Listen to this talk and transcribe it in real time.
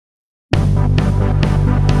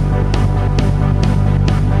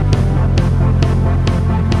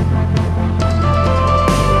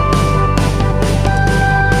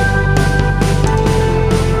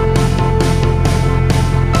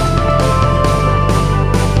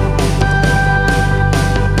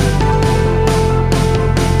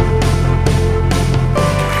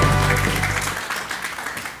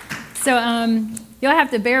You'll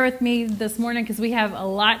have to bear with me this morning because we have a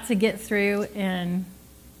lot to get through, and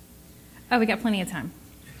we got plenty of time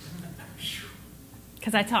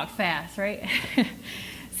because I talk fast, right?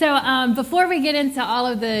 So before we get into all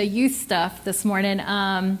of the youth stuff this morning,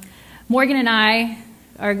 Morgan and I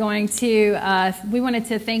are going to, we wanted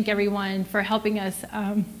to thank everyone for helping us.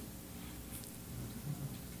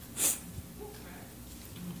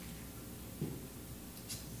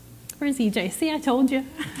 Where's EJ? See, I told you.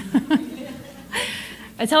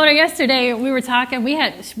 I told her yesterday, we were talking, we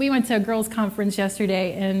went to a girls' conference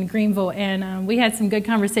yesterday in Greenville, and we had some good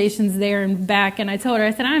conversations there and back, and I told her,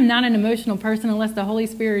 I said, I'm not an emotional person unless the Holy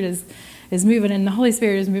Spirit is moving, and the Holy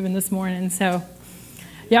Spirit is moving this morning, so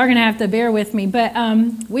y'all are going to have to bear with me. But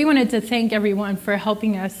we wanted to thank everyone for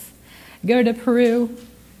helping us go to Peru.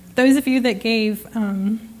 Those of you that gave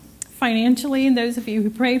financially, and those of you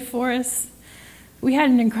who prayed for us, we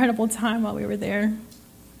had an incredible time while we were there.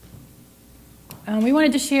 We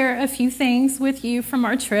wanted to share a few things with you from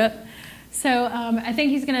our trip. So I think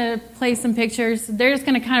he's going to play some pictures. They're just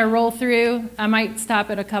going to kind of roll through. I might stop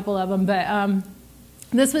at a couple of them, but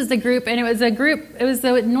this was the group, and it was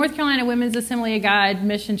the North Carolina Women's Assembly of God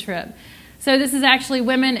mission trip. So this is actually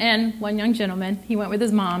women and one young gentleman, he went with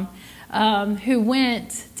his mom, who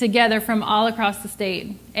went together from all across the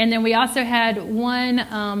state. And then we also had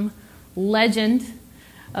one legend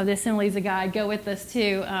of the Assemblies of God go with us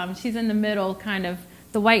too. She's in the middle, kind of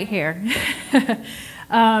the white hair.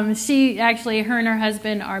 She actually, her and her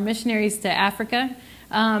husband are missionaries to Africa,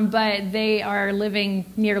 but they are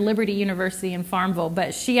living near Liberty University in Farmville.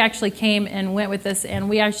 But she actually came and went with us, and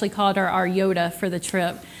we actually called her our Yoda for the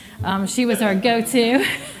trip. She was our go-to.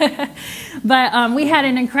 But we had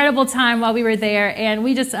an incredible time while we were there, and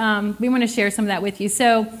we just we want to share some of that with you.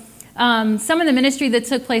 So some of the ministry that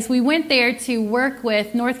took place, we went there to work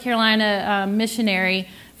with North Carolina missionary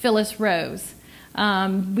Phyllis Rose.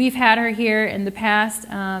 We've had her here in the past,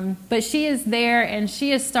 but she is there, and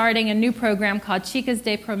she is starting a new program called Chicas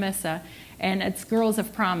de Promesa, and it's Girls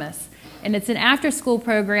of Promise. And it's an after-school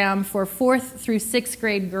program for 4th through 6th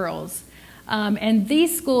grade girls. And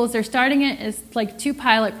these schools, they're starting it as like 2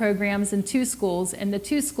 pilot programs in 2 schools, and the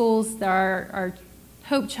 2 schools are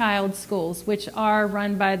Hope Child schools, which are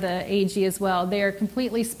run by the AG as well. They are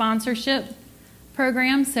completely sponsorship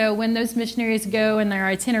programs, so when those missionaries go and they're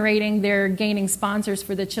itinerating, they're gaining sponsors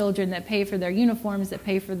for the children that pay for their uniforms, that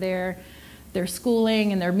pay for their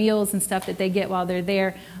schooling and their meals and stuff that they get while they're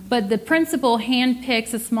there. But the principal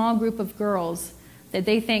handpicks a small group of girls that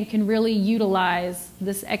they think can really utilize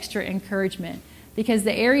this extra encouragement, because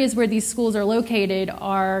the areas where these schools are located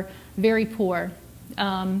are very poor.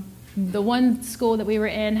 The one school that we were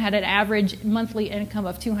in had an average monthly income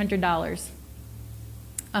of $200.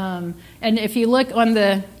 And if you look on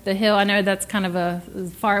the hill, I know that's kind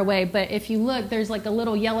of far away, but if you look, there's like a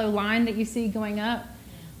little yellow line that you see going up.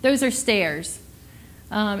 Those are stairs.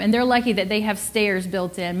 And they're lucky that they have stairs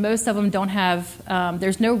built in. Most of them don't have,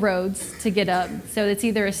 there's no roads to get up. So it's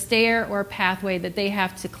either a stair or a pathway that they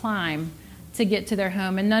have to climb to get to their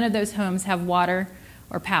home. And none of those homes have water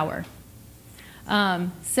or power.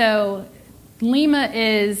 So Lima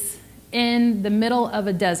is in the middle of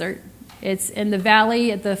a desert. It's in the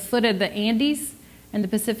valley at the foot of the Andes and the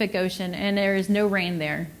Pacific Ocean, and there is no rain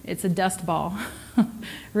there. It's a dust ball,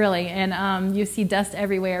 really, and you see dust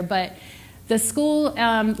everywhere. But the school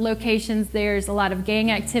locations, there's a lot of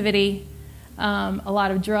gang activity, a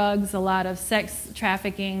lot of drugs, a lot of sex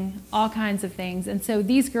trafficking, all kinds of things. And so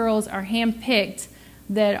these girls are handpicked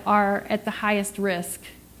that are at the highest risk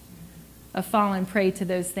of falling prey to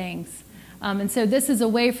those things. And so this is a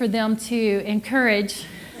way for them to encourage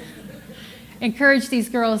these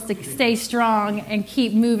girls to stay strong and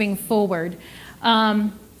keep moving forward.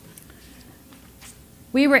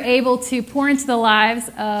 We were able to pour into the lives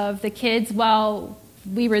of the kids while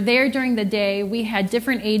we were there during the day. We had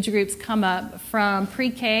different age groups come up from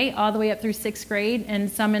pre-K all the way up through 6th grade and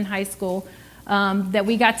some in high school that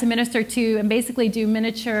we got to minister to and basically do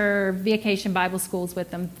miniature vacation Bible schools with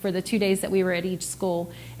them for the 2 days that we were at each school.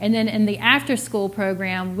 And then in the after-school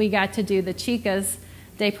program, we got to do the Chicas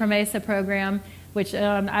de Promesa program, which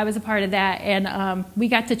I was a part of that, and we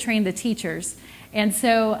got to train the teachers. And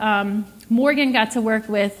so Morgan got to work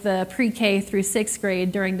with the pre-K through 6th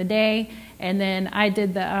grade during the day, and then I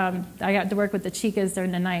got to work with the Chicas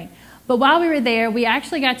during the night. But while we were there, we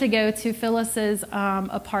actually got to go to Phyllis's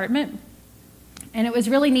apartment, and it was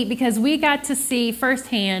really neat because we got to see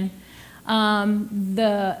firsthand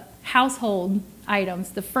the household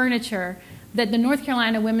items, the furniture that the North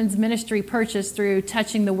Carolina Women's Ministry purchased through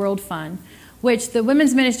Touching the World Fund, which the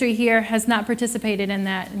women's ministry here has not participated in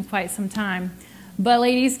that in quite some time. But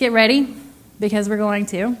ladies, get ready. because we're going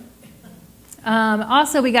to.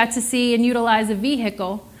 Also, we got to see and utilize a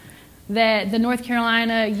vehicle that the North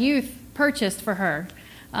Carolina youth purchased for her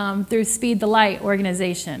through Speed the Light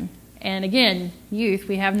organization. And again, youth,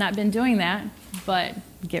 we have not been doing that, but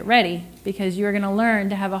get ready because you're going to learn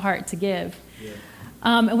to have a heart to give. Yeah.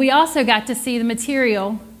 And we also got to see the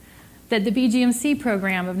material that the BGMC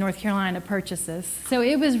program of North Carolina purchases. So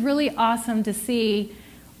it was really awesome to see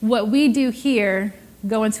what we do here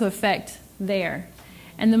go into effect there.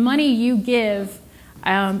 And the money you give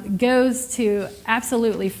goes to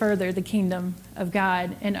absolutely further the kingdom of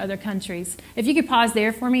God in other countries. If you could pause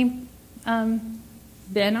there for me,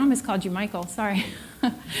 Ben, I almost called you Michael, sorry.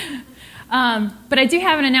 But I do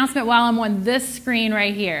have an announcement while I'm on this screen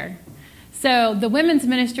right here. So the Women's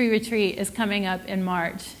Ministry Retreat is coming up in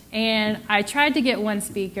March, and I tried to get one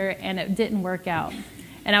speaker, and it didn't work out.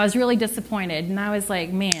 And I was really disappointed, and I was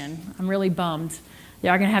like, man, I'm really bummed.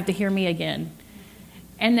 Y'all are going to have to hear me again.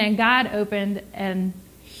 And then God opened a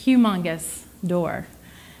humongous door.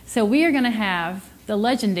 So we are going to have the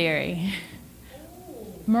legendary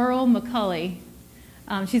Merle McCulley.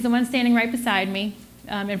 She's the one standing right beside me,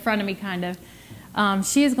 in front of me kind of.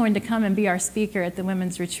 She is going to come and be our speaker at the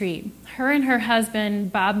Women's Retreat. Her and her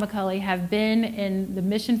husband, Bob McCulley, have been in the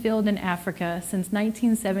mission field in Africa since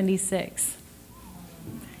 1976.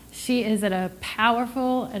 She is a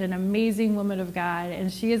powerful and an amazing woman of God,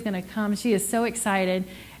 and she is going to come. She is so excited.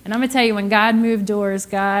 And I'm going to tell you, when God moved doors,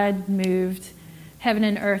 God moved heaven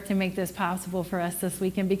and earth to make this possible for us this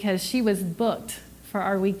weekend, because she was booked for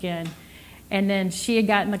our weekend. And then she had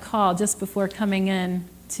gotten a call just before coming in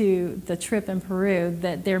to the trip in Peru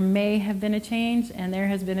that there may have been a change, and there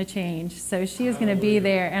has been a change. So she is going to be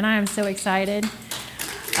there, and I am so excited.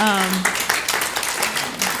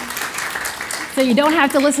 So you don't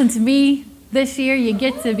have to listen to me this year. You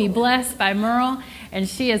get to be blessed by Merle, and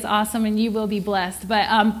she is awesome, and you will be blessed. But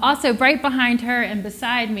also right behind her and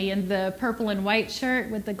beside me in the purple and white shirt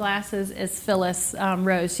with the glasses is Phyllis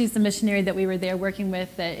Rose. She's the missionary that we were there working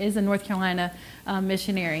with that is a North Carolina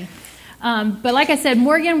missionary. But like I said,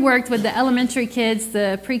 Morgan worked with the elementary kids,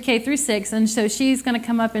 the pre-K through 6, and so she's going to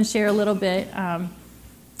come up and share a little bit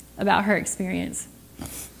about her experience.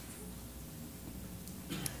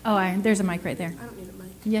 Oh, there's a mic right there. I don't need a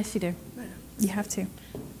mic. Yes, you do. No. You have to.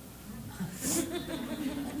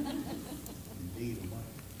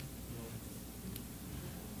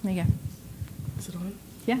 There you go. Is it on?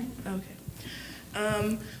 Yeah.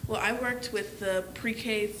 Okay. Well, I worked with the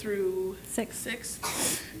pre-K through 6.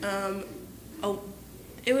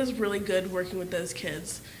 It was really good working with those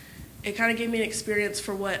kids. It kind of gave me an experience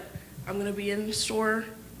for what I'm going to be in store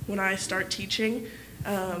when I start teaching.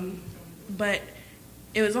 But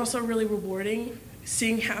it was also really rewarding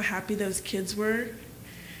seeing how happy those kids were.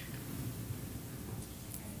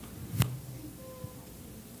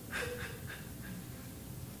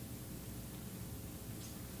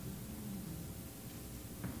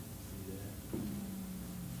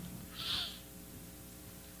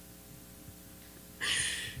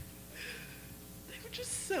 They were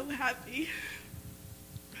just so happy.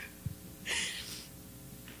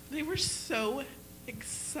 They were so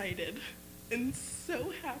excited and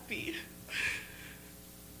so happy.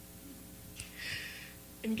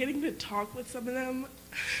 And getting to talk with some of them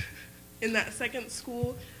in that second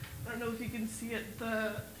school, I don't know if you can see it,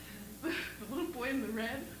 the little boy in the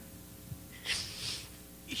red,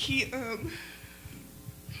 he,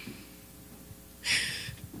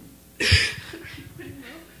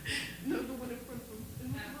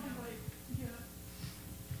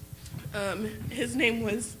 his name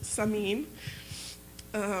was Samin.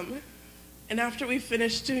 And after we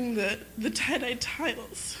finished doing the tie-dye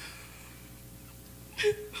tiles,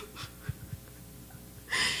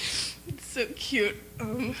 it's so cute.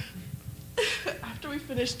 After we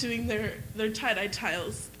finished doing their tie-dye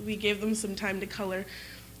tiles, we gave them some time to color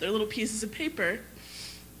their little pieces of paper.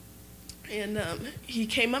 And he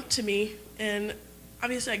came up to me, and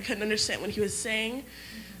obviously I couldn't understand what he was saying,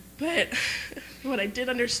 but what I did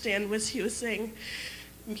understand was he was saying,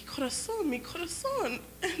 mi corazón,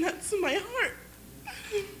 and that's my heart.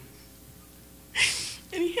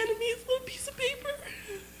 And he handed me his little piece of paper.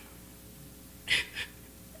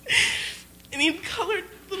 And he colored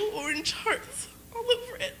little orange hearts all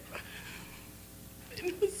over it. And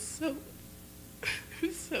it was so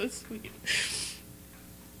sweet.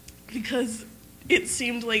 Because it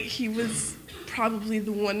seemed like he was probably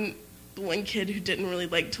the one kid who didn't really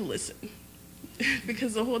like to listen.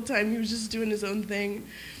 Because the whole time he was just doing his own thing.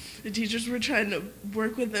 The teachers were trying to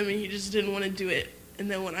work with him, and he just didn't want to do it. And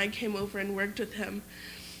then when I came over and worked with him,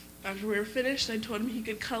 after we were finished, I told him he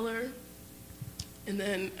could color And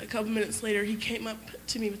then a couple minutes later, he came up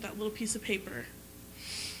to me with that little piece of paper.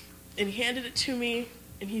 And he handed it to me,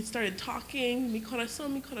 and he started talking, mi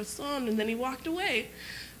corazón, and then he walked away.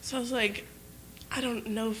 So I was like, I don't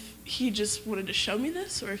know if he just wanted to show me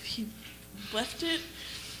this or if he left it.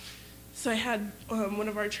 So I had one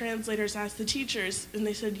of our translators ask the teachers, and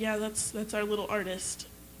they said, yeah, that's our little artist.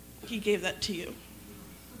 He gave that to you.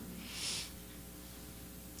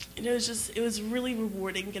 And it was really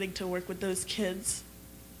rewarding getting to work with those kids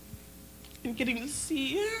and getting to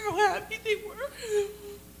see how happy they were.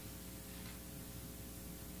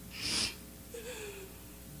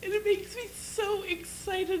 And it makes me so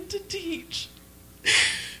excited to teach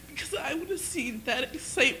because I want to see that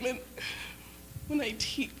excitement when I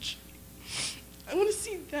teach. I want to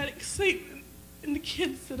see that excitement in the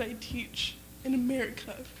kids that I teach in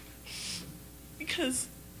America because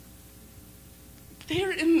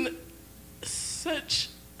they're in such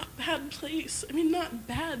a bad place. I mean, not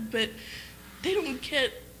bad, but they don't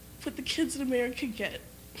get what the kids in America get.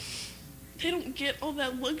 They don't get all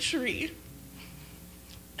that luxury.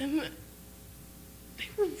 And they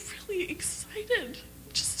were really excited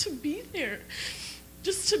just to be there.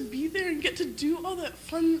 Just to be there and get to do all that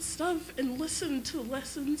fun stuff and listen to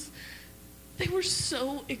lessons. They were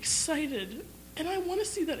so excited. And I want to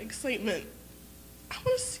see that excitement. I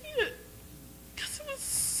want to see it. Because it was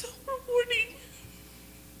so rewarding.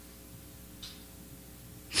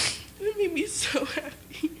 And it made me so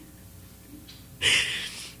happy.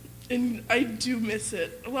 And I do miss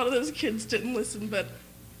it. A lot of those kids didn't listen, but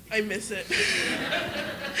I miss it.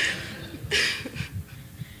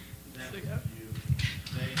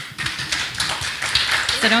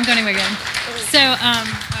 So don't go anywhere again. So,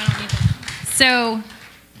 I don't need that. So,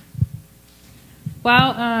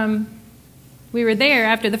 while we were there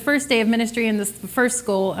after the first day of ministry in the first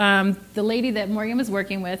school, the lady that Morgan was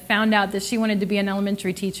working with found out that she wanted to be an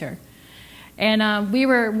elementary teacher. And we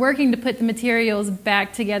were working to put the materials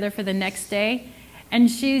back together for the next day. And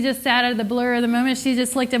she just sat out of the blur of the moment. She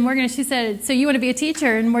just looked at Morgan and she said, so you want to be a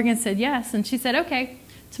teacher? And Morgan said, yes. And she said, okay,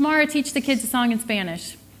 tomorrow teach the kids a song in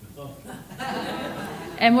Spanish.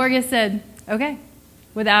 And Morgan said, okay,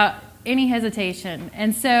 without any hesitation.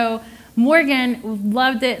 And so Morgan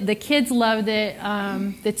loved it. The kids loved it.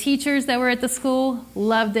 The teachers that were at the school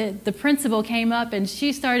loved it. The principal came up and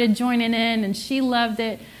she started joining in and she loved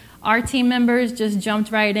it. Our team members just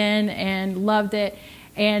jumped right in and loved it.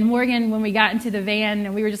 And Morgan, when we got into the van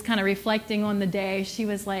and we were just kind of reflecting on the day, she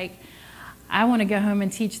was like, I want to go home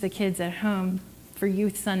and teach the kids at home for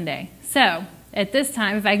Youth Sunday. So at this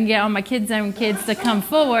time, if I can get all my Kids Zone kids to come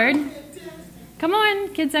forward. Come on,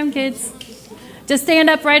 Kids Zone kids. Just stand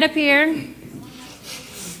up right up here. You're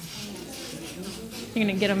going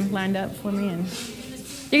to get them lined up for me. And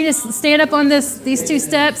you can just stand up on these two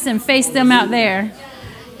steps and face them out there.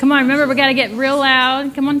 Come on, remember, we got to get real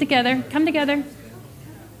loud. Come on together. Come together.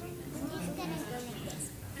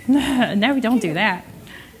 No, don't do that.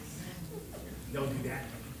 Don't do that.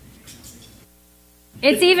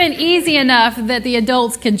 It's even easy enough that the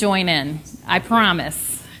adults can join in. I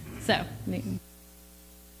promise. So.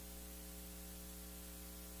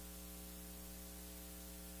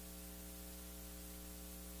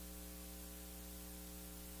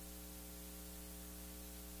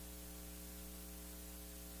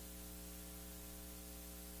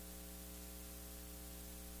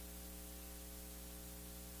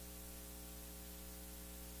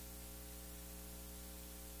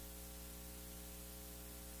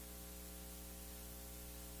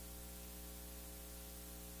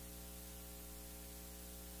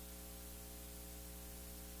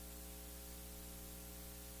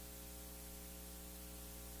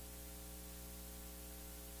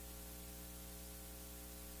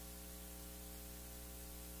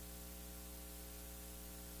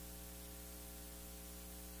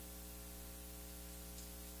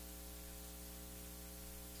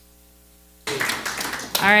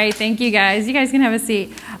 All right, thank you guys. You guys can have a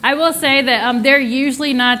seat. I will say that they're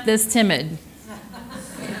usually not this timid.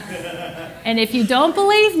 And if you don't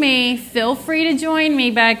believe me, feel free to join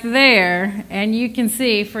me back there, and you can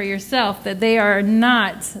see for yourself that they are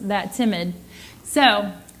not that timid.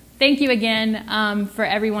 So thank you again for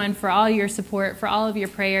everyone, for all your support, for all of your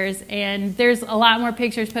prayers. And there's a lot more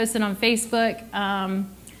pictures posted on Facebook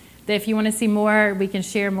that if you want to see more, we can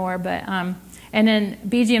share more. But and then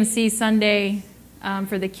BGMC Sunday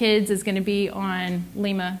for the kids is going to be on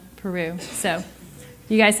Lima, Peru. So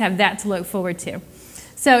you guys have that to look forward to.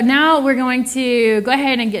 So now we're going to go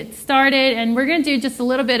ahead and get started, and we're going to do just a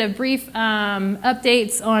little bit of brief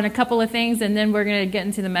updates on a couple of things, and then we're going to get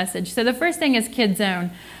into the message. So the first thing is Kids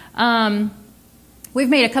Zone. We've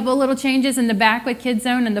made a couple of little changes in the back with Kids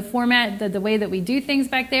Zone and the format, the way that we do things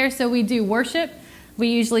back there. So we do worship. We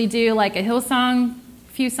usually do like a Hillsong,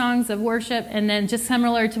 few songs of worship, and then just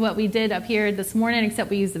similar to what we did up here this morning, except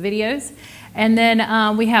we use the videos. And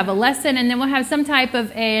then we have a lesson, and then we'll have some type of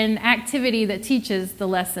an activity that teaches the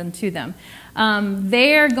lesson to them.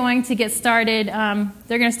 They're going to get started.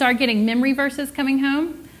 They're going to start getting memory verses coming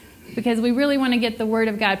home, because we really want to get the Word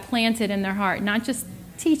of God planted in their heart, not just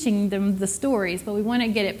teaching them the stories, but we want to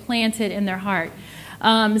get it planted in their heart.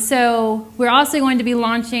 So we're also going to be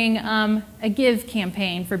launching a give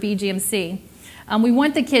campaign for BGMC. We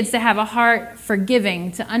want the kids to have a heart for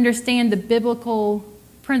giving, to understand the biblical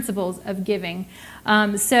principles of giving.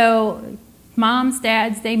 So moms,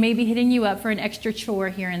 dads, they may be hitting you up for an extra chore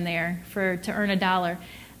here and there to earn $1.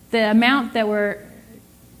 The amount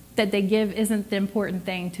that they give isn't the important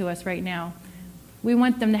thing to us right now. We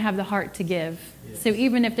want them to have the heart to give. Yes. So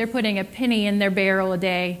even if they're putting a penny in their barrel a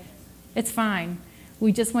day, it's fine.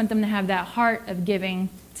 We just want them to have that heart of giving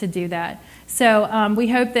to do that. So we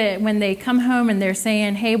hope that when they come home and they're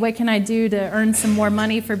saying, hey, what can I do to earn some more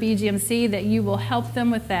money for BGMC, that you will help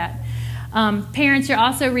them with that. Parents, you're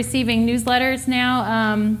also receiving newsletters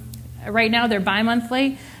now. Right now they're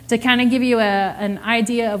bi-monthly, to kind of give you an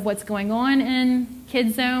idea of what's going on in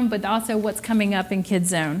Kids Zone, but also what's coming up in Kids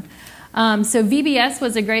Zone. So VBS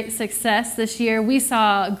was a great success this year. We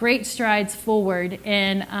saw great strides forward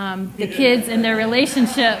in the kids and their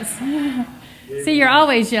relationships. See, you're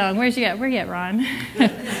always young. Where you at, Ron?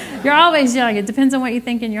 You're always young. It depends on what you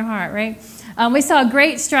think in your heart, right? We saw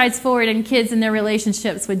great strides forward in kids and their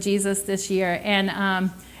relationships with Jesus this year.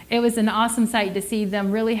 And it was an awesome sight to see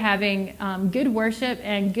them really having good worship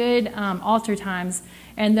and good altar times,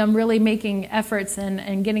 and them really making efforts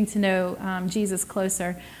and getting to know Jesus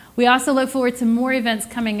closer. We also look forward to more events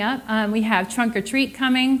coming up. We have Trunk or Treat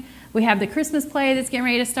coming. We have the Christmas play that's getting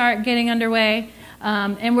ready to start getting underway.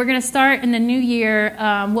 And we're going to start in the new year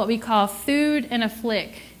what we call Food and a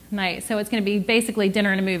Flick night. So it's going to be basically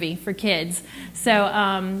dinner and a movie for kids. So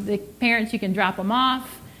the parents, you can drop them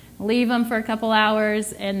off, leave them for a couple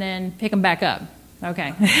hours, and then pick them back up.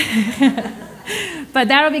 Okay. But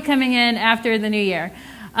that'll be coming in after the new year.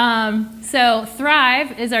 So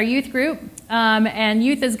Thrive is our youth group. And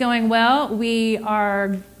youth is going well. We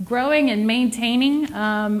are growing and maintaining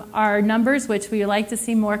our numbers, which we like to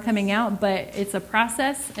see more coming out, but it's a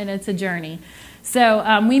process and it's a journey.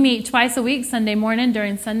 So we meet twice a week, Sunday morning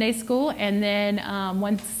during Sunday school, and then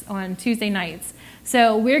once on Tuesday nights.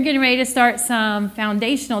 So we're getting ready to start some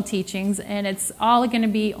foundational teachings, and it's all going to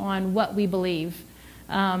be on what we believe.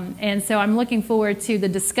 And so I'm looking forward to the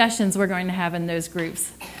discussions we're going to have in those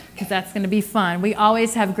groups, because that's going to be fun. We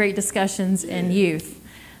always have great discussions in youth.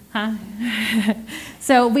 Huh?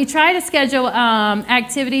 So we try to schedule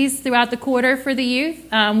activities throughout the quarter for the youth.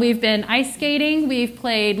 We've been ice skating. We've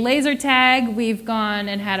played laser tag. We've gone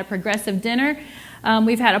and had a progressive dinner.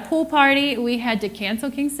 We've had a pool party. We had to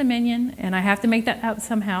cancel King's Dominion, and I have to make that up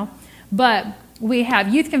somehow. But we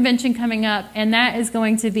have youth convention coming up, and that is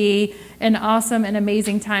going to be an awesome and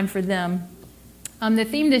amazing time for them. The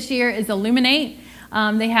theme this year is Illuminate.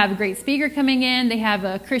 They have a great speaker coming in. They have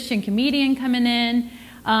a Christian comedian coming in.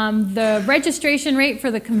 The registration rate for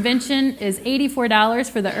the convention is $84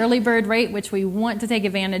 for the early bird rate, which we want to take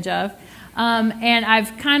advantage of. And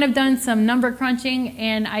I've kind of done some number crunching,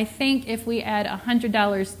 and I think if we add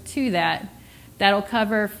 $100 to that, that'll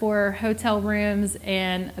cover for hotel rooms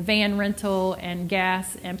and a van rental and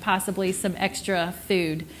gas and possibly some extra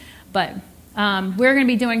food. But we're going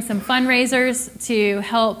to be doing some fundraisers to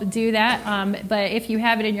help do that. But if you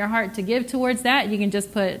have it in your heart to give towards that, you can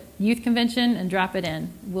just put youth convention and drop it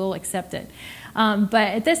in. We'll accept it. But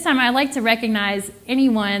at this time, I'd like to recognize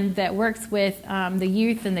anyone that works with the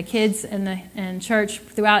youth and the kids and church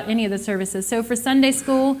throughout any of the services. So for Sunday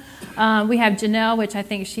school, we have Janelle, which I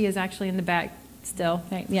think she is actually in the back still.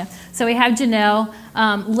 Right? Yeah. So we have Janelle,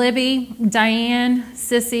 Libby, Diane,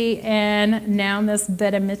 Sissy, and now Miss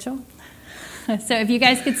Betta Mitchell. So if you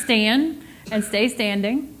guys could stand and stay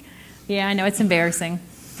standing. Yeah, I know it's embarrassing.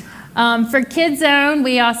 For Kids Zone,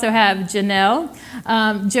 we also have Janelle,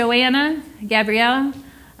 Joanna, Gabriella,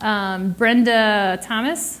 Brenda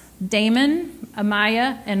Thomas, Damon,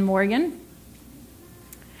 Amaya, and Morgan.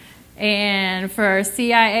 And for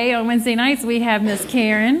CIA on Wednesday nights, we have Miss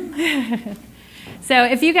Karen. So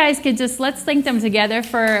if you guys could just, let's thank them together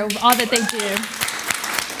for all that they do.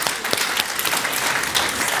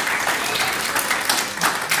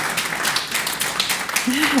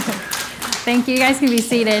 Thank you. You guys can be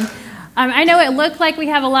seated. I know it looked like we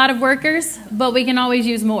have a lot of workers, but we can always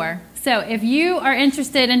use more. So if you are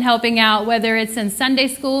interested in helping out, whether it's in Sunday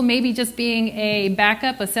school, maybe just being a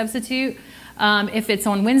backup, a substitute, if it's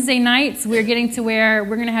on Wednesday nights, we're getting to where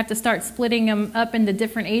we're going to have to start splitting them up into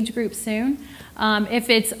different age groups soon. If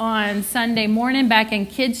it's on Sunday morning back in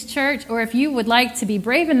kids' church, or if you would like to be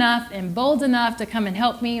brave enough and bold enough to come and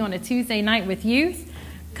help me on a Tuesday night with youth,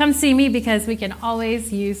 come see me because we can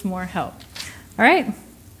always use more help. All right?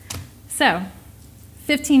 So,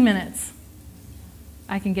 15 minutes.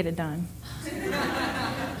 I can get it done.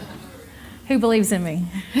 Who believes in me?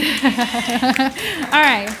 All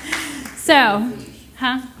right. So,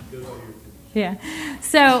 yeah.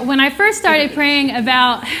 So when I first started praying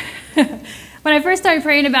about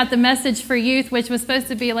the message for youth, which was supposed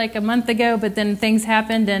to be like a month ago, but then things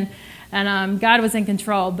happened and God was in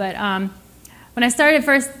control. But when I started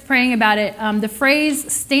first praying about it, the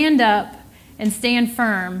phrase "stand up and stand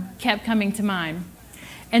firm" kept coming to mind.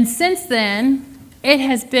 And since then, it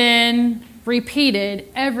has been repeated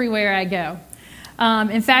everywhere I go.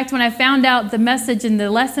 In fact, when I found out the message and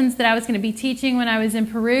the lessons that I was going to be teaching when I was in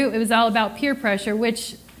Peru, it was all about peer pressure,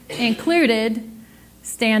 which included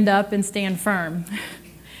stand up and stand firm.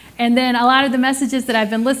 And then a lot of the messages that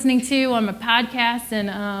I've been listening to on my podcast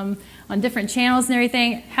and on different channels and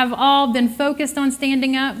everything have all been focused on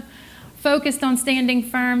standing up, focused on standing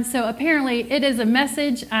firm. So apparently it is a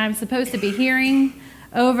message I'm supposed to be hearing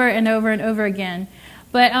over and over and over again.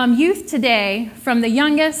 But youth today, from the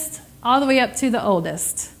youngest all the way up to the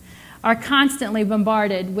oldest, are constantly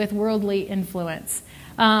bombarded with worldly influence.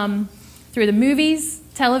 Through the movies,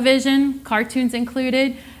 television, cartoons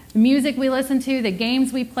included, the music we listen to, the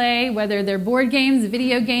games we play, whether they're board games,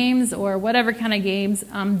 video games, or whatever kind of games,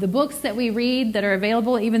 the books that we read that are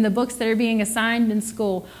available, even the books that are being assigned in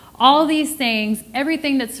school, all these things,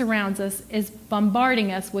 everything that surrounds us is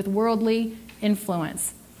bombarding us with worldly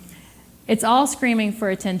influence. It's all screaming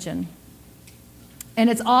for attention. And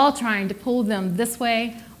it's all trying to pull them this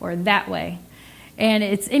way or that way. And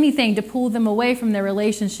it's anything to pull them away from their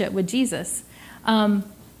relationship with Jesus. And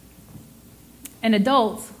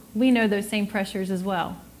adults, we know those same pressures as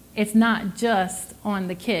well. It's not just on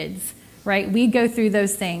the kids, right? We go through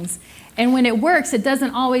those things. And when it works, it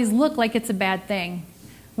doesn't always look like it's a bad thing.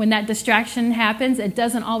 When that distraction happens, it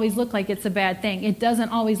doesn't always look like it's a bad thing. It doesn't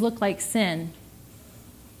always look like sin.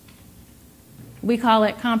 We call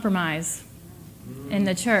it compromise in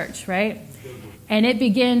the church, right? And it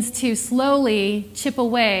begins to slowly chip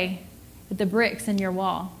away at the bricks in your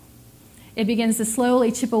wall. It begins to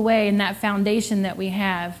slowly chip away in that foundation that we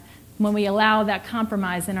have when we allow that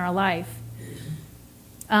compromise in our life.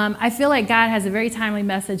 I feel like God has a very timely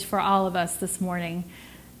message for all of us this morning.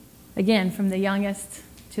 Again, from the youngest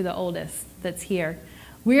to the oldest that's here.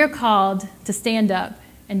 We are called to stand up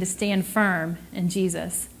and to stand firm in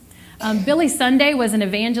Jesus. Billy Sunday was an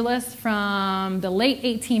evangelist from the late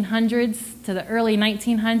 1800s to the early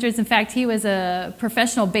 1900s. In fact, he was a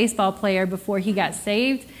professional baseball player before he got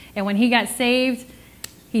saved. And when he got saved,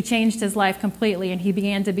 he changed his life completely, and he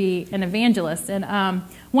began to be an evangelist. And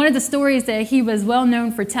one of the stories that he was well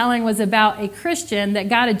known for telling was about a Christian that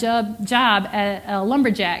got a job at a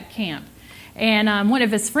lumberjack camp. And one of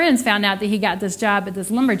his friends found out that he got this job at this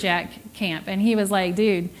lumberjack camp. And he was like,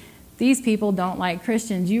 dude, these people don't like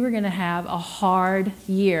Christians. You are going to have a hard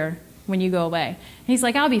year when you go away. And he's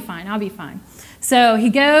like, I'll be fine, I'll be fine. So he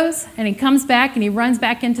goes and he comes back and he runs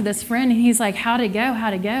back into this friend and he's like, how'd it go?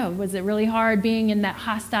 How'd it go? Was it really hard being in that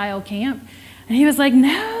hostile camp? And he was like,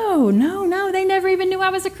 no, they never even knew I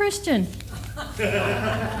was a Christian.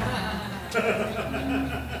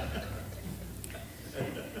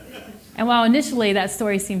 And while initially that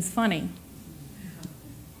story seems funny,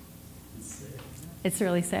 it's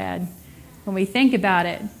really sad. When we think about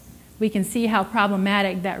it, we can see how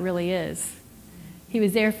problematic that really is. He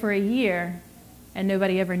was there for a year, and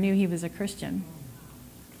nobody ever knew he was a Christian.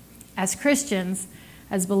 As Christians,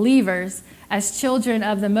 as believers, as children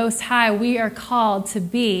of the Most High, we are called to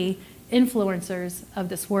be influencers of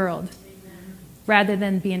this world, rather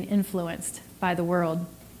than being influenced by the world.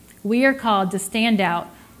 We are called to stand out.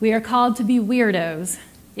 We are called to be weirdos,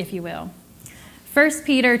 if you will. 1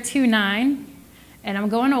 Peter 2:9. And I'm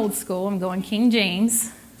going old school. I'm going King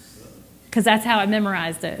James because that's how I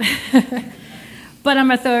memorized it. But I'm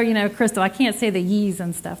going to throw, Crystal, I can't say the ye's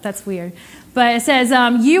and stuff. That's weird. But it says,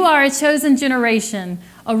 you are a chosen generation,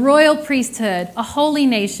 a royal priesthood, a holy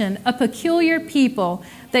nation, a peculiar people,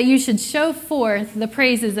 that you should show forth the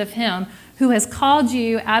praises of him who has called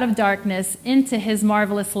you out of darkness into his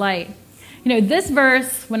marvelous light. This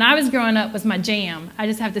verse, when I was growing up, was my jam. I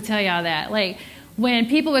just have to tell y'all that. When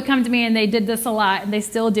people would come to me and they did this a lot, and they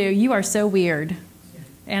still do, you are so weird.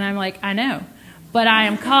 And I'm like, I know. but I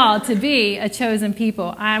am called to be a chosen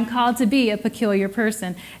people. I am called to be a peculiar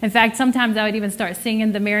person. In fact, sometimes I would even start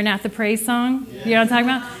singing the Maranatha praise song. You know what I'm talking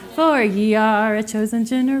about? For ye are a chosen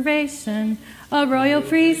generation, a royal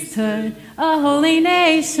priesthood, a holy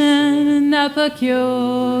nation, a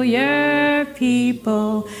peculiar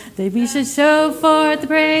people, that we should show forth the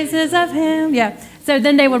praises of him. Yeah. So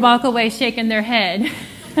then they would walk away shaking their head.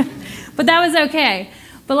 But that was okay.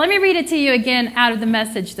 But let me read it to you again out of the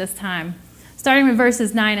Message this time. Starting with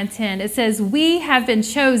verses 9 and 10. It says, we have been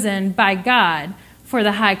chosen by God for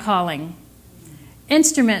the high calling,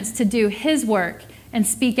 instruments to do his work and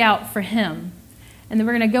speak out for him. And then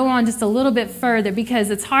we're going to go on just a little bit further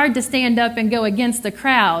because it's hard to stand up and go against the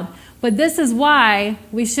crowd. But this is why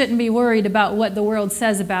we shouldn't be worried about what the world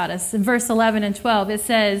says about us. In verse 11 and 12, it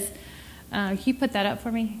says, can you put that up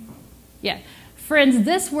for me? Yeah. Friends,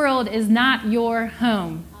 this world is not your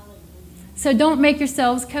home. So don't make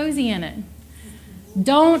yourselves cozy in it.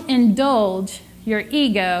 Don't indulge your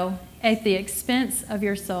ego at the expense of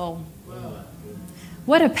your soul.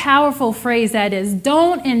 What a powerful phrase that is.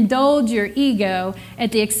 Don't indulge your ego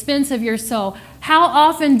at the expense of your soul. How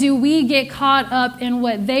often do we get caught up in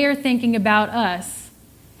what they are thinking about us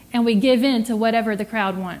and we give in to whatever the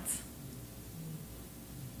crowd wants?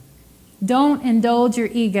 Don't indulge your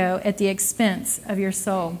ego at the expense of your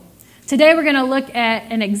soul. Today we're going to look at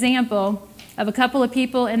an example of a couple of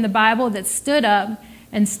people in the Bible that stood up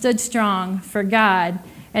and stood strong for God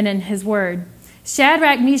and in his word.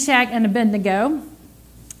 Shadrach, Meshach, and Abednego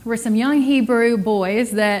were some young Hebrew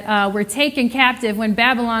boys that were taken captive when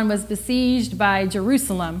Babylon was besieged by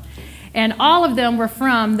Jerusalem. And all of them were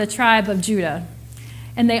from the tribe of Judah.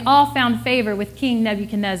 And they all found favor with King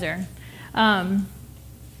Nebuchadnezzar.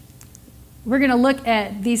 We're going to look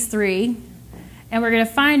at these three. And we're going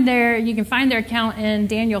to find you can find their account in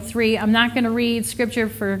Daniel 3. I'm not going to read scripture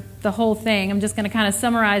for the whole thing. I'm just going to kind of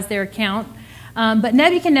summarize their account. But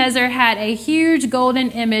Nebuchadnezzar had a huge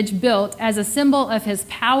golden image built as a symbol of his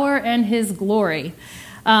power and his glory.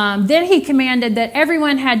 Then he commanded that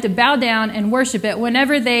everyone had to bow down and worship it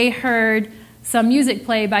whenever they heard some music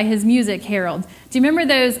play by his music herald. Do you remember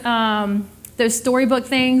those storybook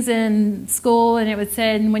things in school? And it would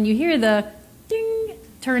say, when you hear the ding,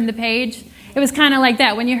 turn the page. It was kind of like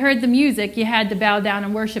that. When you heard the music, you had to bow down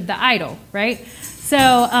and worship the idol, right?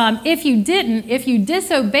 So if you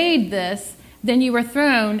disobeyed this, then you were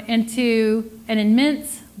thrown into an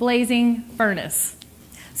immense blazing furnace.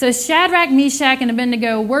 So Shadrach, Meshach, and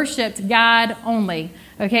Abednego worshiped God only.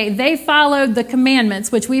 Okay, they followed the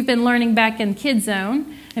commandments, which we've been learning back in Kids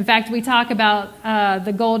Zone. In fact, we talk about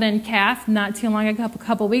the golden calf not too long ago, a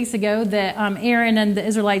couple weeks ago, that Aaron and the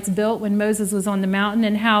Israelites built when Moses was on the mountain,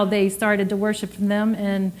 and how they started to worship them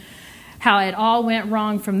and how it all went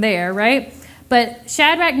wrong from there, right? But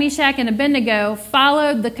Shadrach, Meshach, and Abednego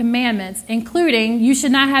followed the commandments, including you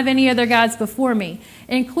should not have any other gods before me,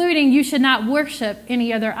 including you should not worship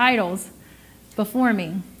any other idols before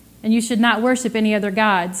me, and you should not worship any other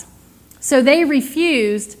gods. So they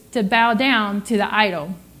refused to bow down to the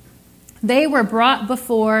idol. They were brought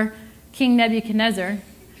before King Nebuchadnezzar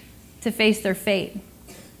to face their fate.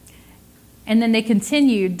 And then they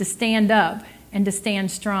continued to stand up and to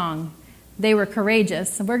stand strong. They were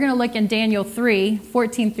courageous. And we're going to look in Daniel 3,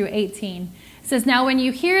 14 through 18. It says, now when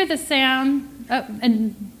you hear the sound,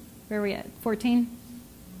 and where are we at, 14?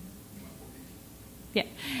 Yeah.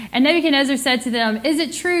 And Nebuchadnezzar said to them, is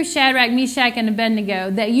it true, Shadrach, Meshach, and Abednego,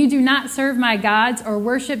 that you do not serve my gods or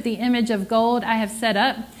worship the image of gold I have set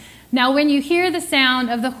up? Now when you hear the sound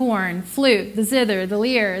of the horn, flute, the zither, the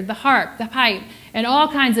lyre, the harp, the pipe, and all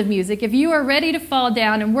kinds of music, if you are ready to fall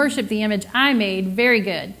down and worship the image I made, very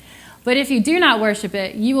good. But if you do not worship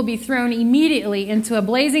it, you will be thrown immediately into a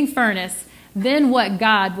blazing furnace. Then what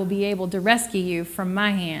God will be able to rescue you from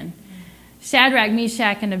my hand? Shadrach,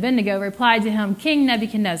 Meshach, and Abednego replied to him, King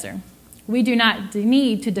Nebuchadnezzar, we do not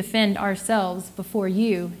need to defend ourselves before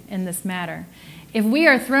you in this matter. If we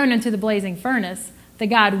are thrown into the blazing furnace, the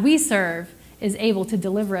God we serve is able to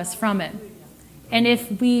deliver us from it. And if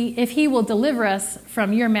he will deliver us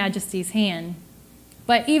from your majesty's hand.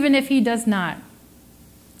 But even if he does not,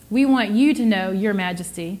 we want you to know, your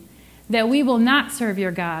majesty, that we will not serve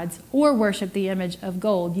your gods or worship the image of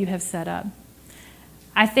gold you have set up.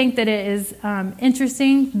 I think that it is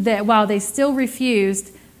interesting that while they still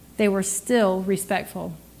refused, they were still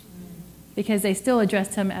respectful because they still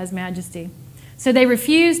addressed him as majesty. So they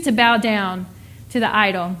refused to bow down to the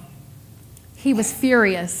idol. He was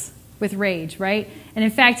furious with rage, right? And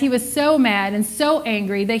in fact, he was so mad and so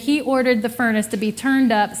angry that he ordered the furnace to be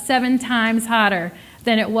turned up 7 times hotter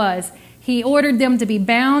than it was. He ordered them to be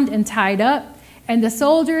bound and tied up, And the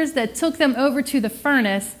soldiers that took them over to the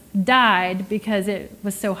furnace died because it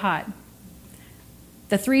was so hot.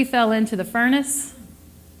 The 3 fell into the furnace,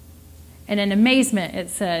 and in amazement, it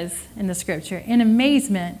says in the scripture, in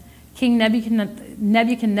amazement, King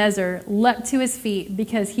Nebuchadnezzar leapt to his feet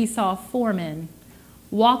because he saw 4 men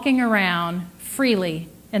walking around freely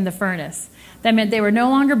in the furnace. That meant they were no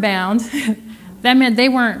longer bound. That meant they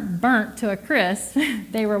weren't burnt to a crisp.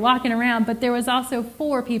 They were walking around, but there was also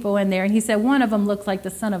 4 people in there, and he said one of them looked like the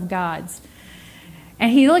Son of God's.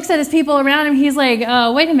 And he looks at his people around him, he's like,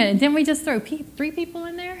 wait a minute, didn't we just throw 3 people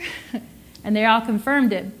in there? And they all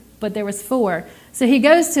confirmed it, but there was 4. So he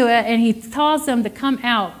goes to it, and he tells them to come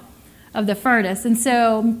out of the furnace. And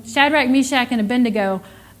so Shadrach, Meshach, and Abednego,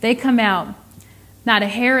 they come out. Not a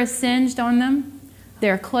hair is singed on them.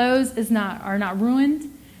 Their clothes are not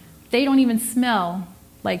ruined. They don't even smell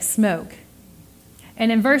like smoke.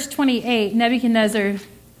 And in verse 28, Nebuchadnezzar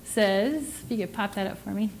says, if you could pop that up for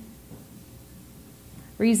me.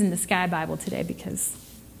 We're using the Sky Bible today because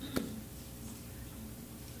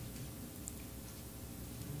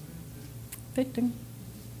victim.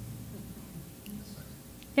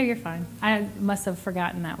 Yeah, you're fine. I must have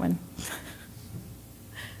forgotten that one.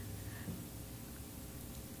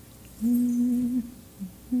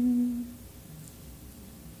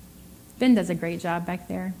 Ben does a great job back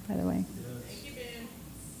there, by the way. Thank you,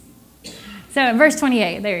 Ben. So in verse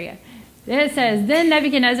 28, there you go. It says, then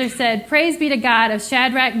Nebuchadnezzar said, praise be to God of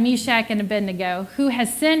Shadrach, Meshach, and Abednego, who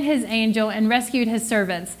has sent his angel and rescued his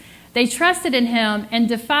servants. They trusted in him and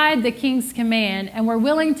defied the king's command and were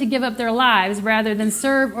willing to give up their lives rather than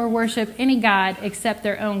serve or worship any god except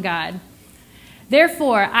their own God.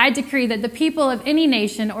 Therefore, I decree that the people of any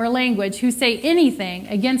nation or language who say anything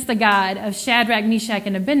against the God of Shadrach, Meshach,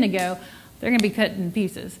 and Abednego, they're going to be cut in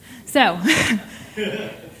pieces. So,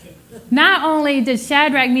 not only did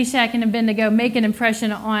Shadrach, Meshach, and Abednego make an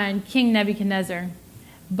impression on King Nebuchadnezzar,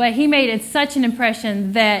 but he made it such an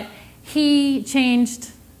impression that he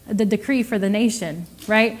changed the decree for the nation,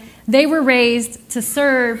 right? They were raised to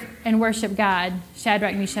serve and worship God,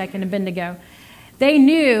 Shadrach, Meshach, and Abednego. They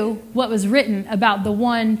knew what was written about the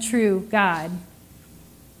one true God.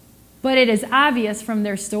 But it is obvious from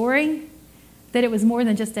their story that it was more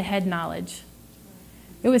than just a head knowledge.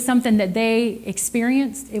 It was something that they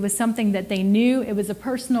experienced. It was something that they knew. It was a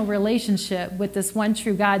personal relationship with this one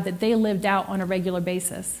true God that they lived out on a regular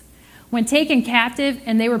basis. When taken captive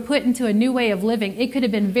and they were put into a new way of living, it could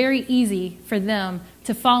have been very easy for them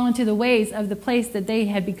to fall into the ways of the place that they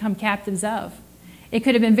had become captives of. It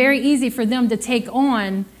could have been very easy for them to take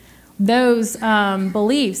on those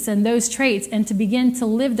beliefs and those traits and to begin to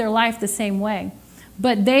live their life the same way.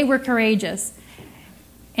 But they were courageous.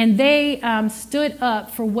 And they stood up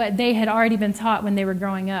for what they had already been taught when they were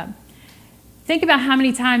growing up. Think about how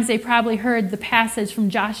many times they probably heard the passage from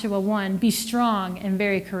Joshua 1, be strong and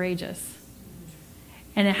very courageous.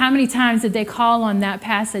 And how many times did they call on that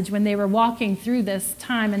passage when they were walking through this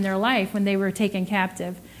time in their life when they were taken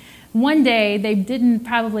captive? One day, they didn't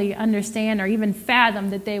probably understand or even fathom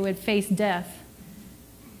that they would face death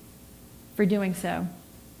for doing so.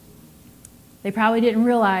 They probably didn't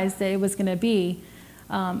realize that it was going to be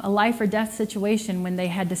a life or death situation when they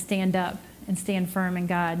had to stand up and stand firm in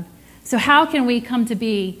God. So how can we come to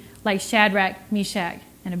be like Shadrach, Meshach,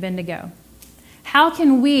 and Abednego? How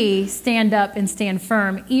can we stand up and stand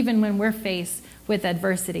firm even when we're faced with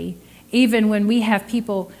adversity, even when we have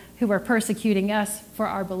people who are persecuting us for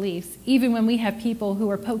our beliefs, even when we have people who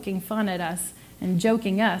are poking fun at us and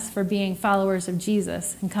joking us for being followers of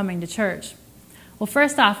Jesus and coming to church? Well,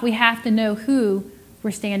 first off, we have to know who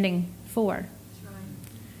we're standing for.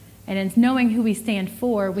 And in knowing who we stand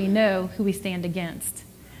for, we know who we stand against.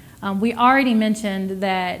 We already mentioned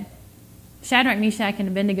that Shadrach, Meshach, and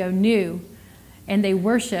Abednego knew and they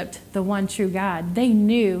worshiped the one true God. They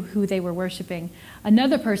knew who they were worshiping.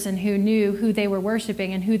 Another person who knew who they were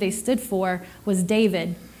worshiping and who they stood for was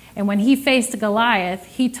David. And when he faced Goliath,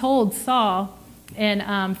 he told Saul in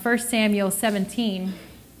 1 Samuel 17,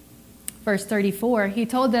 verse 34, he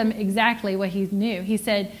told them exactly what he knew. He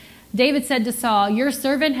said, David said to Saul, your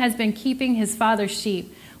servant has been keeping his father's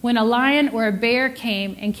sheep. When a lion or a bear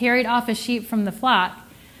came and carried off a sheep from the flock,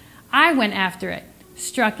 I went after it,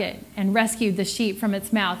 struck it, and rescued the sheep from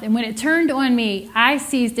its mouth. And when it turned on me, I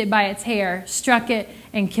seized it by its hair, struck it,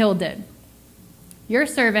 and killed it. Your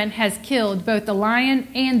servant has killed both the lion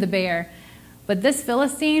and the bear, but this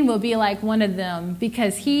Philistine will be like one of them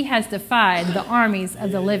because he has defied the armies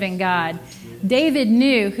of the living God. David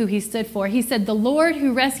knew who he stood for. He said, the Lord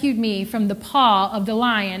who rescued me from the paw of the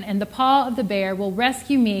lion and the paw of the bear will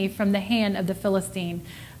rescue me from the hand of the Philistine.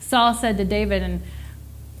 Saul said to David, and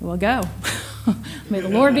we'll go. May the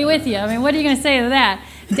Lord be with you. I mean, what are you going to say to that?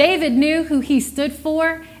 David knew who he stood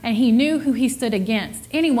for, and he knew who he stood against.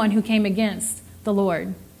 Anyone who came against the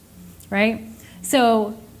Lord, right?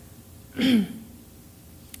 So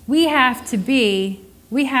we have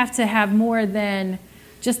to have more than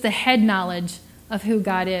just the head knowledge of who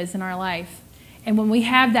God is in our life. And when we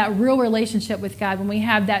have that real relationship with God, when we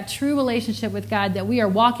have that true relationship with God, that we are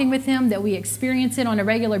walking with Him, that we experience it on a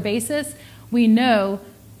regular basis, we know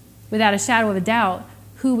without a shadow of a doubt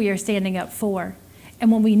who we are standing up for.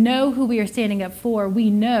 And when we know who we are standing up for, we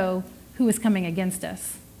know who is coming against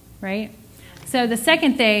us, right? So the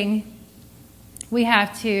second thing we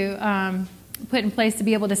have to put in place to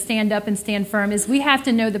be able to stand up and stand firm is we have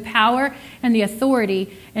to know the power and the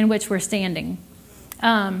authority in which we're standing.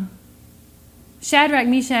 Shadrach,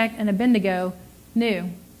 Meshach, and Abednego knew.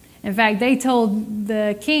 In fact, they told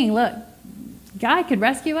the king, look, God could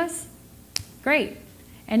rescue us. Great.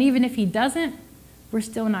 And even if He doesn't, we're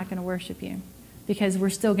still not going to worship you because we're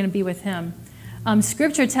still going to be with Him.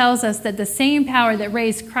 Scripture tells us that the same power that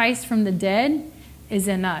raised Christ from the dead is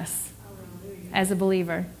in us as a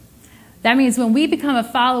believer. That means when we become a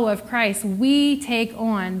follower of Christ, we take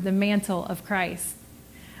on the mantle of Christ.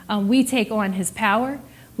 We take on His power.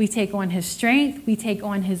 We take on His strength. We take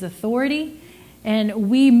on His authority. And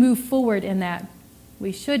we move forward in that.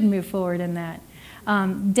 We should move forward in that.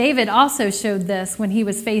 David also showed this when he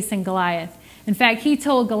was facing Goliath. In fact, he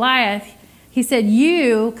told Goliath, he said,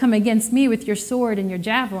 you come against me with your sword and your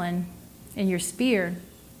javelin and your spear,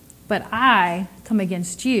 but I come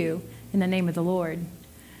against you in the name of the Lord.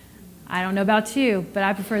 I don't know about you, but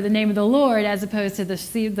I prefer the name of the Lord as opposed to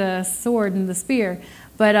the sword and the spear.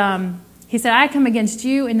 But he said, I come against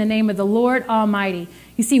you in the name of the Lord Almighty.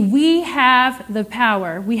 You see, we have the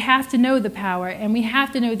power. We have to know the power, and we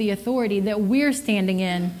have to know the authority that we're standing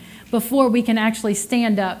in before we can actually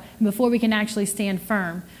stand up, and before we can actually stand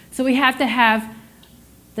firm. So we have to have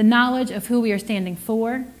the knowledge of who we are standing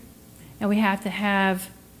for, and we have to have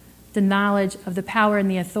the knowledge of the power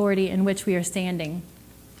and the authority in which we are standing.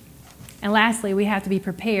 And lastly, we have to be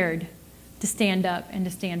prepared to stand up and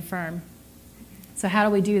to stand firm. So how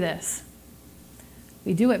do we do this?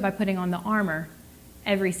 We do it by putting on the armor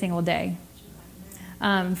every single day.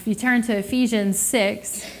 If you turn to Ephesians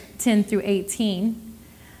 6, 10 through 18,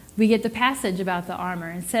 we get the passage about the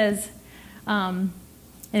armor. It says,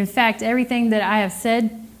 in fact, everything that I have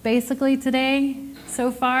said basically today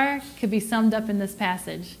so far could be summed up in this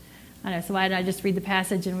passage. I know, so why didn't I just read the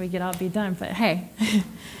passage and we could all be done? But hey,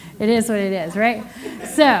 it is what it is, right?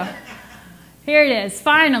 So, here it is.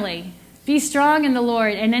 Finally, be strong in the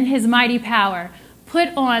Lord and in His mighty power. Put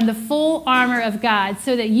on the full armor of God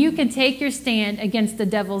so that you can take your stand against the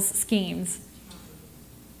devil's schemes.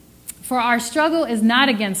 For our struggle is not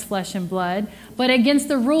against flesh and blood, but against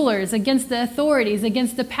the rulers, against the authorities,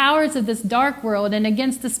 against the powers of this dark world, and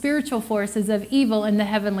against the spiritual forces of evil in the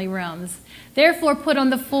heavenly realms. Therefore, put on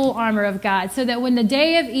the full armor of God, so that when the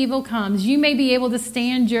day of evil comes, you may be able to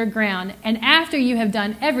stand your ground, and after you have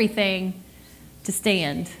done everything, to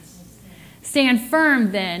stand. Stand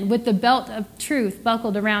firm, then, with the belt of truth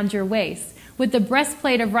buckled around your waist, with the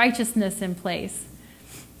breastplate of righteousness in place,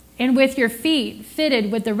 and with your feet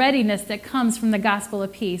fitted with the readiness that comes from the gospel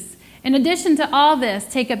of peace. In addition to all this,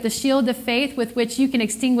 take up the shield of faith with which you can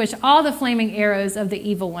extinguish all the flaming arrows of the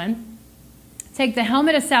evil one. Take the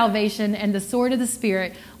helmet of salvation and the sword of the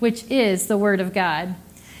Spirit, which is the word of God.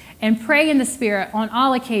 And pray in the Spirit on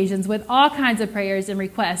all occasions with all kinds of prayers and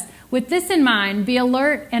requests. With this in mind, be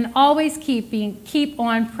alert and always keep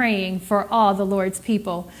on praying for all the Lord's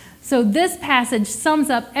people. So this passage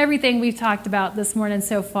sums up everything we've talked about this morning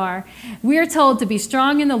so far. We are told to be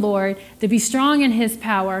strong in the Lord, to be strong in His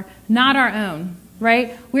power, not our own,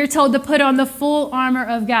 right? We're told to put on the full armor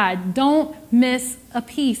of God. Don't miss a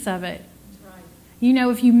piece of it. Right. You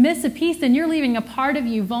know, if you miss a piece, then you're leaving a part of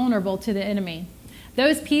you vulnerable to the enemy.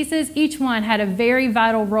 Those pieces, each one had a very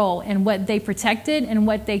vital role in what they protected and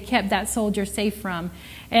what they kept that soldier safe from.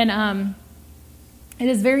 And it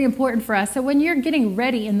is very important for us. So when you're getting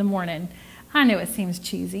ready in the morning, I know it seems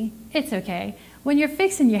cheesy. It's okay. When you're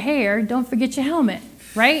fixing your hair, don't forget your helmet,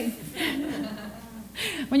 right?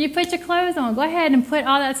 When you put your clothes on, go ahead and put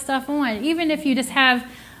all that stuff on. Even if you just have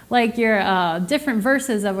like your different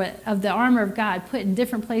verses of the armor of God put in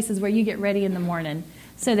different places where you get ready in the morning,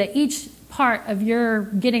 so that each part of your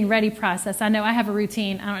getting ready process. I know I have a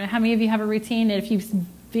routine. I don't know how many of you have a routine. And if you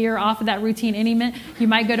veer off of that routine any minute, you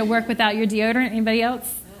might go to work without your deodorant. Anybody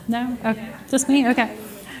else? No? Okay. Just me? Okay.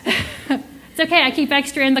 It's okay. I keep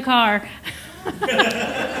extra in the car.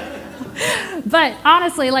 But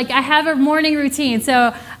honestly, like, I have a morning routine.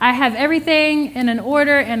 So I have everything in an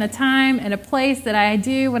order and a time and a place that I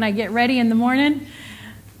do when I get ready in the morning.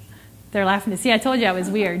 They're laughing. See, I told you I was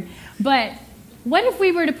weird. But what if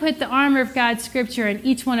we were to put the armor of God's scripture in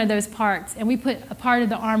each one of those parts, and we put a part of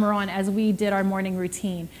the armor on as we did our morning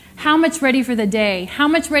routine? How much ready for the day? How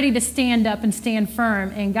much ready to stand up and stand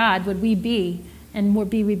firm in God would we be, and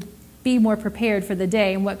be more prepared for the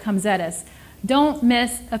day and what comes at us? Don't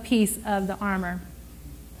miss a piece of the armor.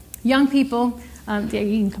 Young people, you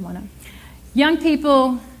can come on up. Young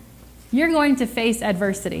people, you're going to face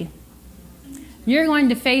adversity. You're going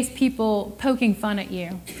to face people poking fun at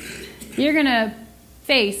you. You're going to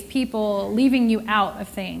face people leaving you out of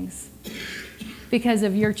things because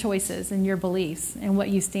of your choices and your beliefs and what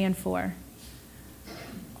you stand for.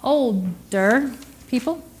 Older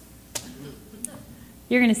people,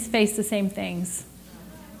 you're going to face the same things.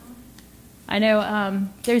 I know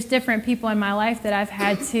there's different people in my life that I've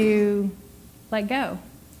had to let go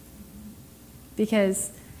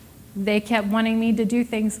because they kept wanting me to do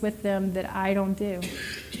things with them that I don't do.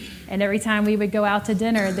 And every time we would go out to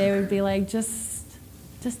dinner, they would be like, just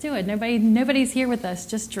do it. Nobody's here with us,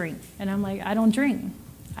 just drink. And I'm like, I don't drink.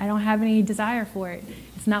 I don't have any desire for it.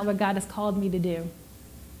 It's not what God has called me to do.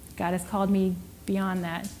 God has called me beyond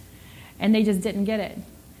that. And they just didn't get it.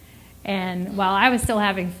 And while I was still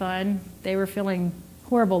having fun, they were feeling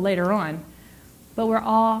horrible later on. But we're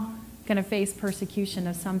all going to face persecution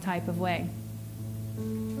of some type of way.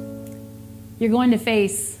 You're going to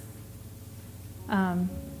face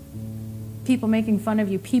people making fun of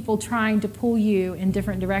you, people trying to pull you in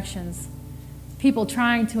different directions, people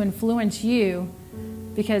trying to influence you,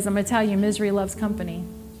 because I'm going to tell you, misery loves company.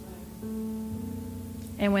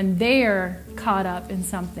 And when they're caught up in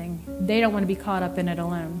something, they don't want to be caught up in it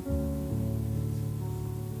alone.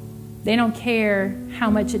 They don't care how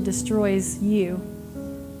much it destroys you.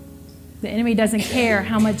 The enemy doesn't care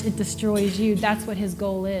how much it destroys you. That's what his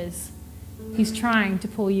goal is. He's trying to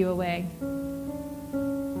pull you away.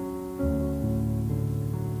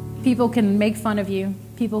 People can make fun of you.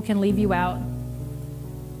 People can leave you out.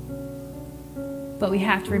 But we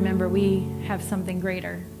have to remember we have something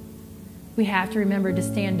greater. We have to remember to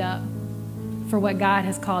stand up for what God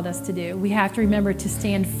has called us to do. We have to remember to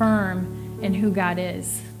stand firm in who God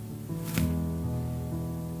is.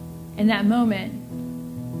 In that moment,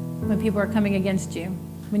 when people are coming against you,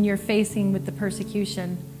 when you're facing with the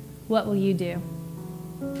persecution, what will you do?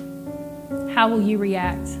 How will you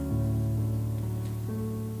react?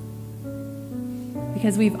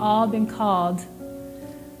 Because we've all been called,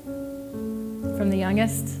 from the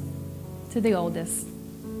youngest to the oldest,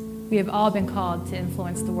 we have all been called to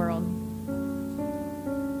influence the world.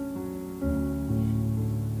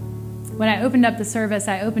 When I opened up the service,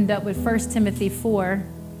 I opened up with 1 Timothy 4.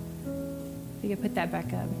 You can put that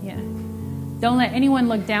back up, yeah. Don't let anyone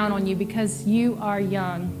look down on you because you are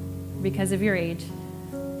young, because of your age.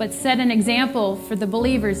 But set an example for the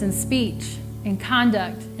believers in speech, in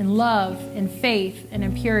conduct, in love, in faith, and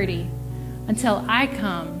in purity. Until I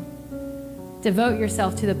come, devote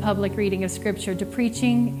yourself to the public reading of Scripture, to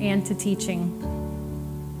preaching and to teaching.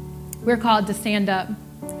 We're called to stand up.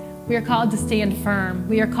 We are called to stand firm.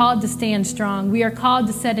 We are called to stand strong. We are called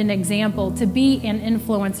to set an example, to be an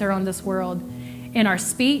influencer on this world in our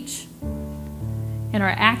speech, in our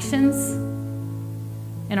actions,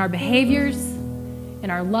 in our behaviors,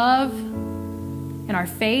 in our love, in our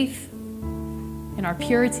faith, in our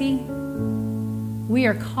purity. We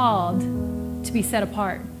are called to be set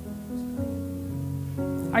apart.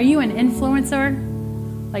 Are you an influencer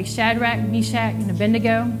like Shadrach, Meshach, and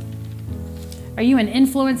Abednego? Are you an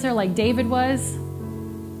influencer like David was?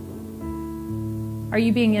 Are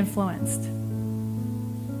you being influenced?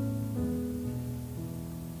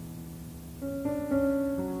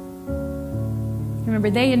 Remember,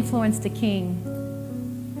 they influenced a king,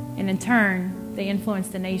 and in turn, they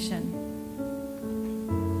influenced a nation.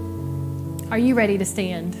 Are you ready to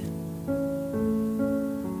stand?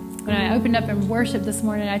 When I opened up in worship this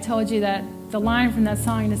morning, I told you that the line from that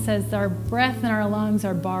song that says, our breath and our lungs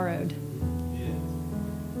are borrowed.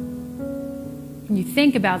 When you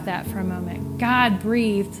think about that for a moment, God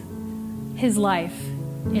breathed his life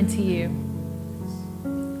into you.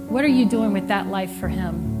 What are you doing with that life for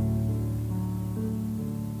him?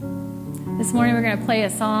 This morning we're going to play a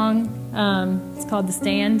song. It's called The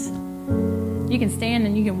Stand. You can stand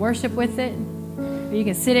and you can worship with it, or you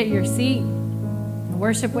can sit at your seat and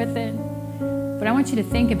worship with it. But I want you to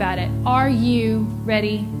think about it. Are you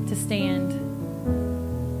ready to stand?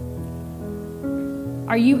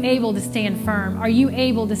 Are you able to stand firm? Are you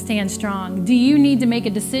able to stand strong? Do you need to make a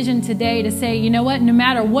decision today to say, you know what, no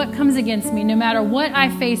matter what comes against me, no matter what I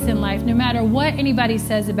face in life, no matter what anybody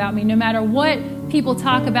says about me, no matter what people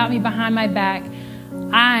talk about me behind my back,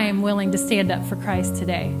 I'm willing to stand up for Christ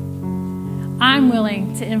today. I'm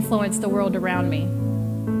willing to influence the world around me.